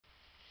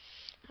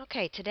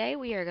Okay, today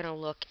we are going to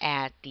look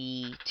at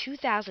the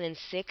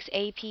 2006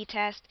 AP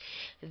test.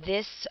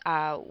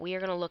 We are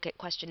going to look at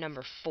question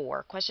number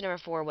 4. Question number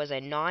 4 was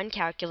a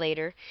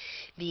non-calculator.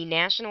 The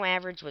national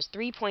average was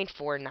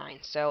 3.49.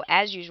 So,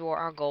 as usual,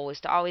 our goal is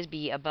to always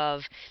be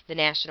above the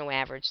national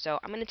average. So,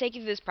 I'm going to take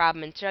you through this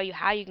problem and show you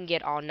how you can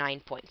get all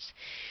 9 points.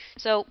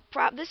 So,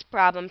 this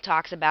problem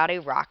talks about a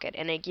rocket,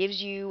 and it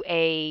gives you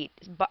a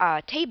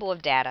table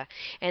of data,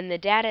 and the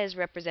data is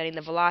representing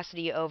the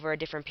velocity over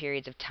different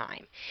periods of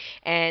time.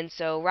 And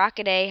so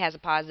rocket A has a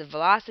positive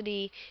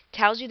velocity,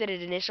 tells you that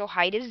its initial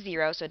height is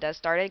 0, so it does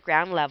start at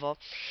ground level,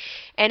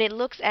 and it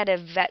looks at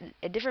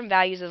different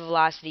values of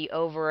velocity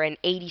over an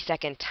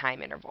 80-second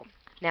time interval.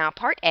 Now,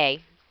 part A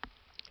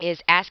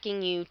is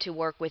asking you to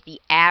work with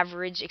the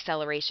average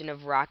acceleration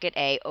of rocket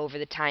A over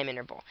the time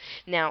interval.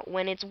 Now,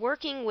 when it's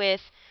working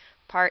with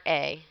part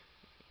A,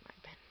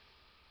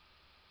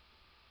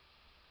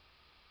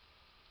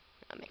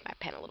 I'll make my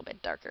pen a little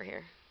bit darker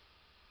here.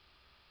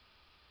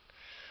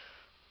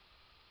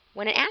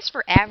 When it asks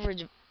for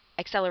average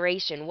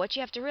acceleration, what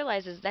you have to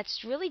realize is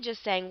that's really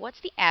just saying what's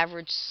the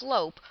average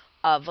slope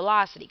of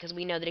velocity, because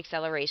we know that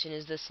acceleration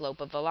is the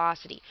slope of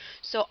velocity.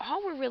 So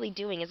all we're really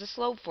doing is a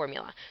slope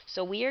formula.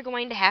 So we are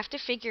going to have to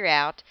figure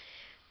out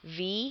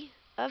v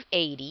of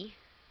 80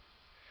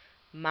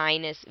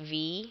 minus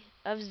v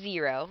of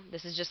 0.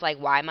 This is just like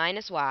y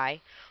minus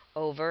y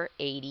over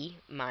 80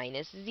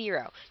 minus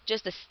 0.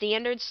 Just a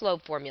standard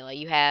slope formula.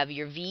 You have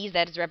your v's,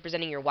 that is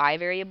representing your y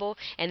variable,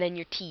 and then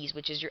your t's,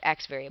 which is your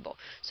x variable.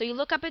 So you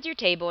look up at your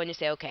table and you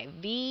say, okay,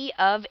 v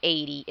of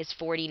 80 is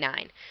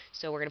 49.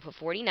 So we're going to put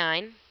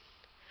 49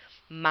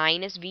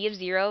 minus v of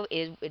 0,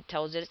 it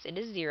tells us it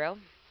is 0,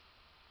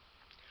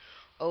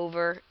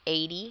 over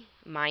 80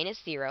 minus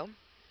 0.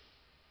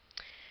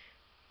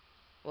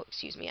 Well,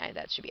 excuse me,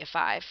 that should be a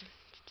 5.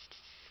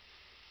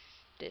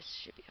 This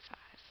should be a 5.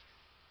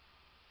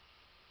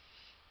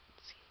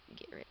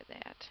 Get rid of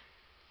that.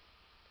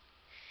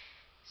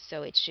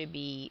 So it should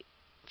be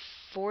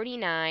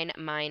 49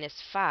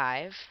 minus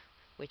 5,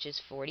 which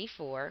is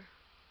 44,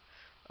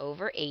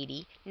 over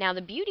 80. Now,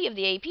 the beauty of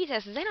the AP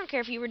test is they don't care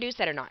if you reduce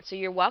that or not. So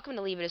you're welcome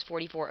to leave it as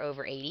 44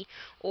 over 80.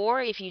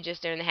 Or if you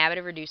just are in the habit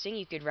of reducing,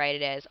 you could write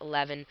it as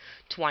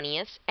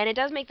 11/20ths. And it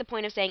does make the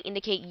point of saying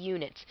indicate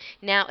units.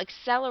 Now,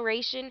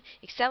 acceleration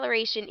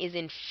is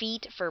in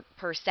feet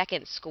per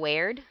second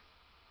squared.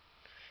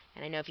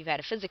 And I know if you've had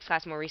a physics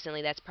class more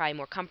recently, that's probably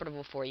more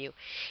comfortable for you.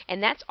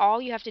 And that's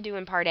all you have to do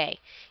in Part A.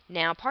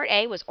 Now, Part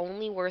A was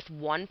only worth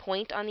 1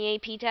 point on the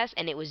AP test,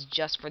 and it was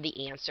just for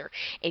the answer.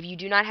 If you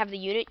do not have the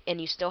unit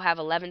and you still have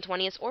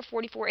 11/20ths or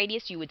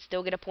 44/80ths, you would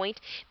still get a point.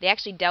 They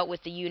actually dealt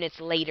with the units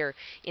later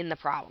in the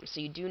problem, so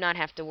you do not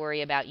have to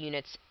worry about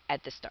units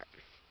at the start.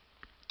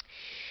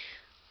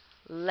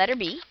 Letter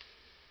B.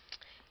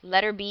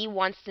 Letter B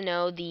wants to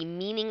know the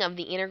meaning of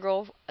the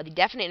integral, the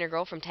definite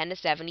integral from 10 to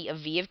 70 of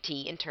v of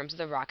t in terms of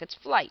the rocket's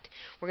flight.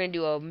 We're going to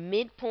do a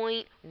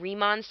midpoint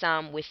Riemann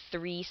sum with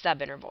 3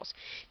 subintervals.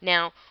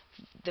 Now,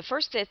 the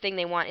first thing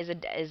they want is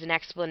an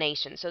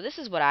explanation. So this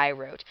is what I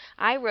wrote.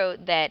 I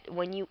wrote that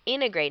when you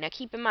integrate, now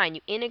keep in mind,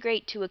 you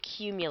integrate to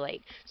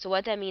accumulate. So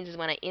what that means is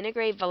when I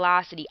integrate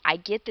velocity, I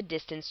get the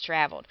distance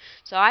traveled.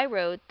 So I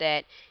wrote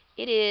that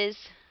it is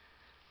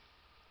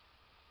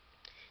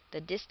the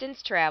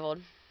distance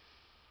traveled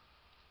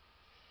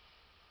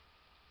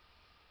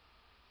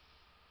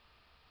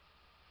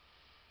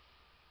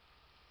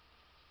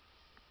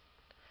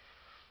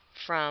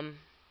from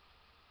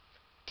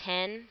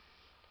 10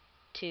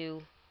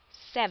 to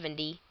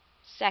 70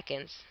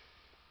 seconds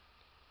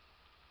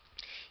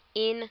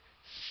in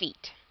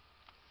feet,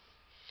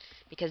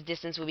 because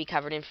distance will be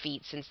covered in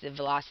feet since the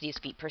velocity is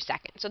feet per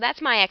second. So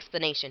that's my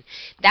explanation.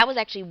 That was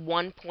actually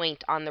 1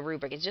 point on the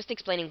rubric. It's just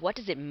explaining what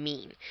does it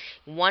mean.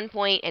 1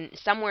 point, and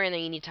somewhere in there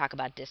you need to talk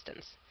about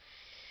distance.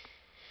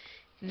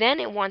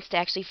 Then it wants to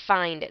actually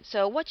find it.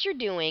 So what you're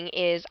doing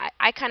is,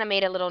 I kind of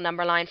made a little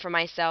number line for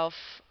myself.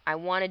 I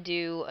want to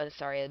do, a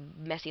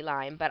messy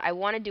line, but I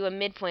want to do a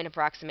midpoint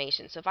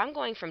approximation. So if I'm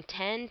going from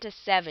 10 to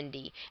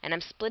 70, and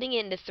I'm splitting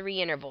it into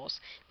 3 intervals,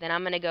 then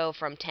I'm going to go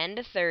from 10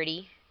 to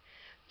 30,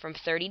 from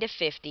 30 to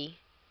 50,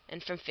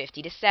 and from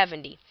 50 to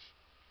 70.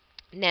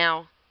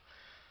 Now,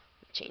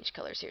 change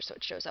colors here so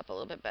it shows up a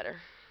little bit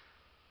better.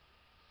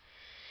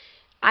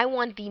 I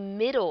want the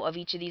middle of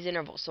each of these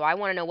intervals. So I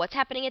want to know what's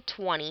happening at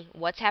 20,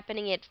 what's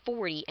happening at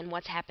 40, and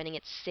what's happening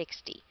at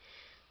 60.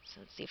 So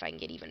let's see if I can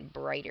get even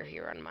brighter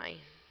here on my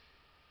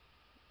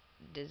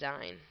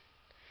design.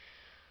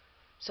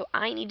 So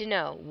I need to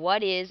know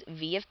what is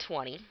v of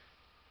 20.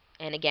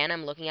 And again,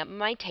 I'm looking up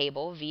my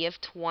table. V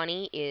of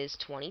 20 is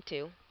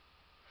 22.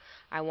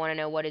 I want to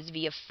know what is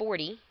v of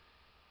 40.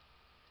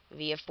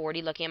 V of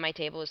 40, looking at my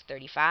table, is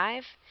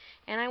 35.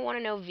 And I want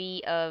to know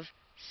v of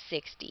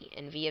 60,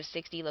 and v of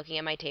 60, looking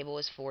at my table,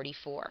 is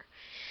 44.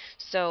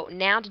 So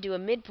now to do a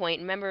midpoint,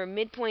 remember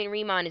midpoint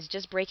Riemann is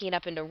just breaking it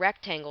up into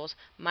rectangles.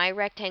 My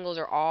rectangles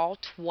are all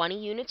 20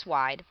 units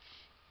wide,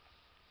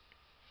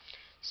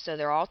 so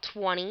they're all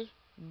 20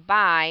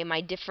 by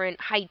my different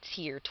heights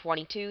here,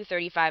 22,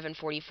 35, and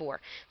 44.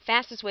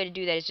 Fastest way to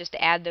do that is just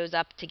to add those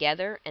up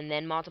together and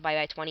then multiply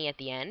by 20 at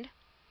the end.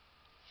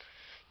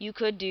 You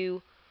could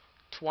do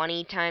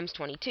 20 times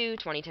 22,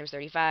 20 times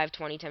 35,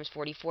 20 times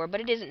 44,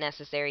 but it isn't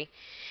necessary.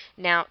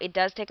 Now, it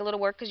does take a little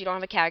work because you don't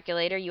have a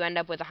calculator. You end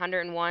up with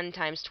 101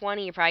 times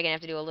 20. You're probably going to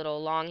have to do a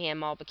little longhand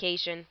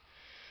multiplication.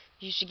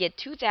 You should get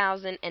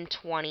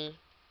 2,020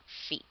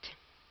 feet.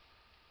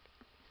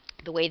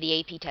 The way the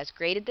AP test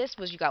graded this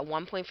was you got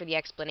 1 point for the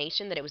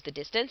explanation that it was the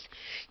distance.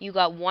 You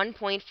got 1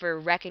 point for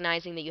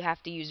recognizing that you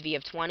have to use V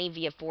of 20,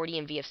 V of 40,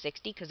 and V of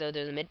 60 because those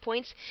are the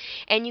midpoints.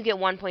 And you get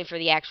 1 point for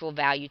the actual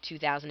value,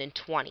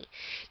 2020.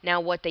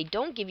 Now, what they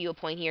don't give you a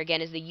point here,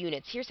 again, is the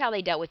units. Here's how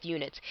they dealt with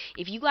units.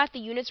 If you got the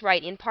units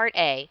right in part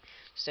A,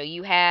 so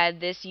you had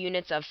this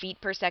units of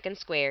feet per second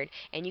squared,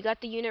 and you got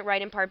the unit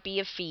right in part B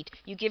of feet,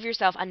 you give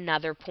yourself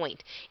another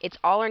point. It's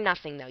all or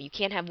nothing, though. You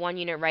can't have one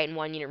unit right and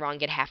one unit wrong and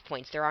get half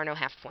points. There are no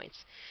half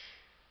points.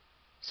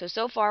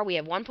 So far we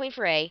have 1 point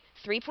for A,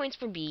 3 points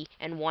for B,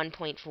 and 1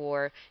 point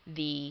for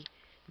the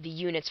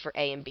units for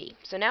A and B.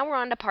 So now we're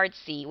on to part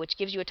C, which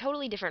gives you a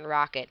totally different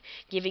rocket,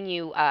 giving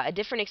you a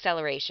different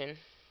acceleration.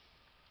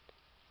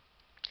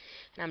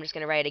 And I'm just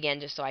going to write it again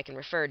just so I can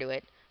refer to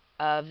it,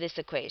 of this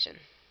equation.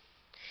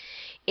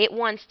 It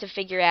wants to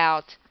figure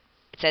out,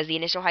 it says the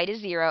initial height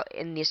is 0,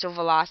 initial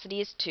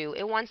velocity is 2.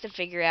 It wants to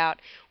figure out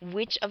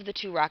which of the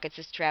two rockets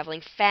is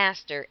traveling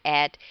faster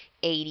at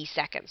 80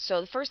 seconds.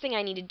 So the first thing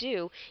I need to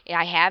do,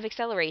 I have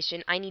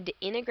acceleration. I need to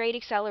integrate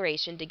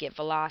acceleration to get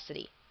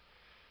velocity.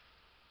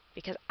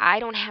 Because I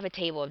don't have a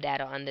table of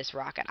data on this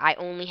rocket. I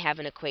only have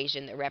an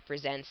equation that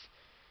represents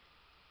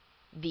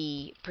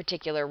the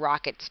particular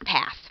rocket's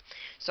path.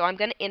 So I'm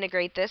going to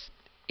integrate this.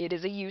 It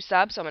is a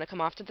u-sub, so I'm going to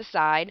come off to the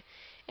side.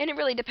 And it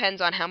really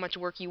depends on how much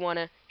work you want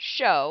to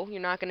show.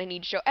 You're not going to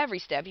need to show every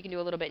step. You can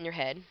do a little bit in your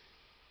head.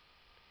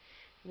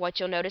 What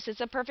you'll notice is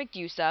a perfect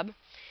u-sub.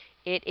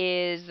 It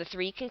is, the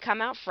 3 can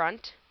come out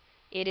front.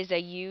 It is a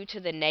u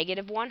to the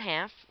negative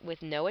 1/2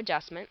 with no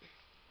adjustment.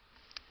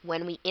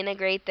 When we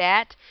integrate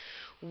that,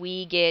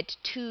 we get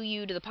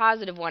 2u to the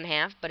positive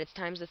 1/2, but it's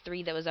times the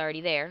 3 that was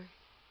already there.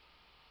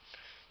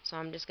 So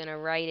I'm just going to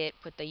write it,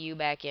 put the u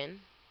back in.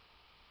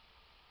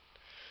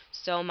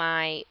 So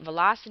my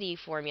velocity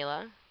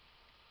formula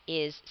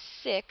is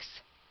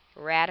 6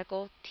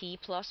 radical t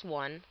plus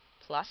 1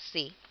 plus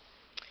c.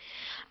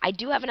 I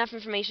do have enough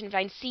information to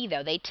find c,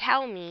 though. They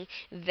tell me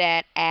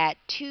that at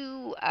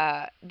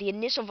the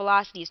initial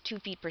velocity is 2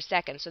 feet per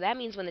second. So that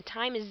means when the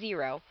time is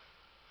 0,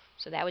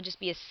 so that would just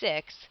be a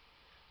 6,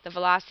 the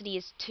velocity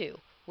is 2,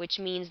 which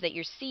means that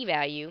your c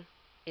value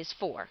is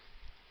 4.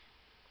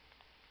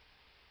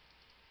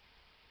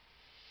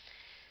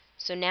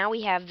 So now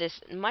we have this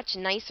much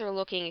nicer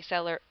looking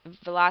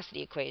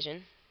velocity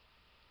equation.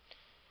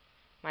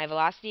 My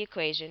velocity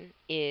equation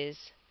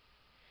is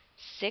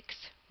 6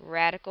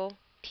 radical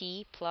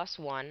t plus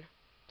 1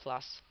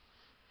 plus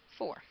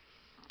 4.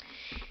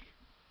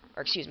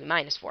 Or excuse me,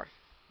 minus 4.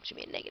 It should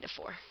be a negative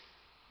 4.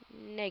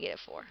 Negative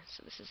 4.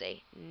 So this is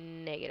a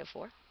negative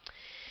 4.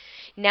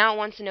 Now it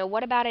wants to know,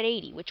 what about at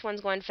 80? Which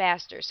one's going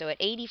faster? So at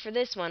 80 for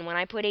this one, when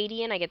I put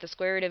 80 in, I get the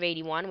square root of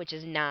 81, which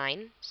is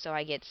 9. So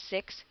I get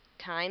 6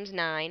 times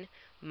 9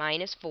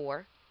 minus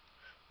 4,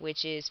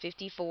 which is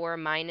 54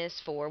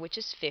 minus 4, which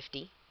is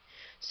 50.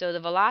 So the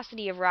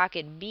velocity of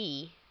rocket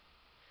B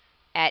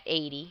at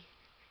 80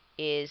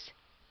 is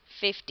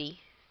 50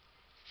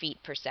 feet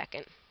per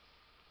second.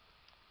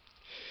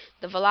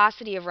 The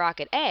velocity of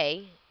rocket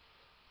A,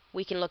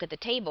 we can look at the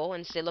table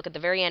and say, look at the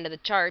very end of the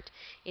chart,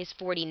 is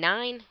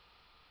 49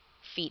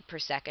 feet per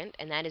second,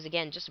 and that is,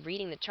 again, just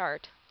reading the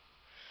chart.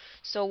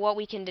 So what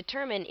we can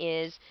determine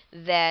is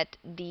that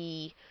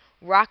the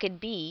rocket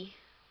B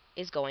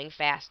is going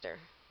faster.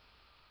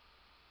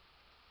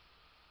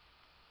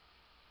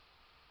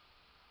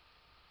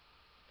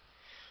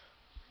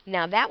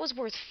 Now that was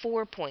worth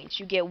 4 points.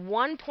 You get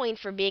 1 point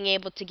for being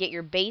able to get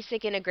your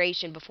basic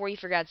integration before you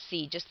forgot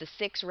C, just the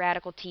 6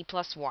 radical t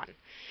plus 1.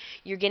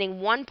 You're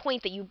getting 1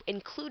 point that you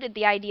included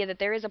the idea that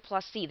there is a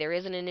plus C, there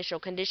is an initial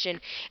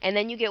condition, and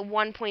then you get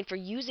 1 point for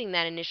using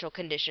that initial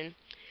condition.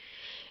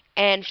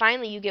 And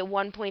finally, you get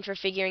 1 point for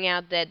figuring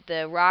out that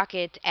the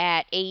rocket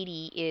at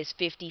 80 is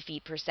 50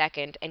 feet per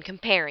second and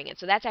comparing it.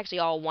 So that's actually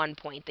all 1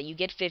 point, that you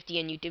get 50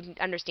 and you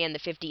understand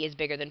that 50 is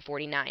bigger than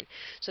 49.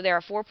 So there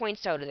are 4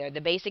 points total there. The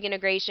basic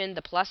integration,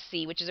 the plus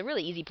C, which is a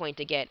really easy point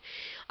to get,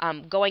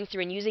 going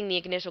through and using the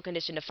initial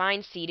condition to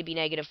find C to be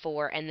negative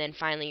 4, and then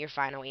finally your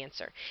final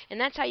answer.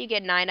 And that's how you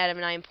get 9 out of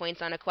 9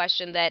 points on a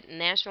question that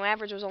national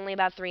average was only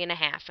about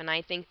 3.5. And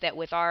I think that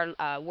with our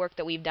work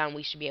that we've done,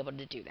 we should be able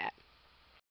to do that.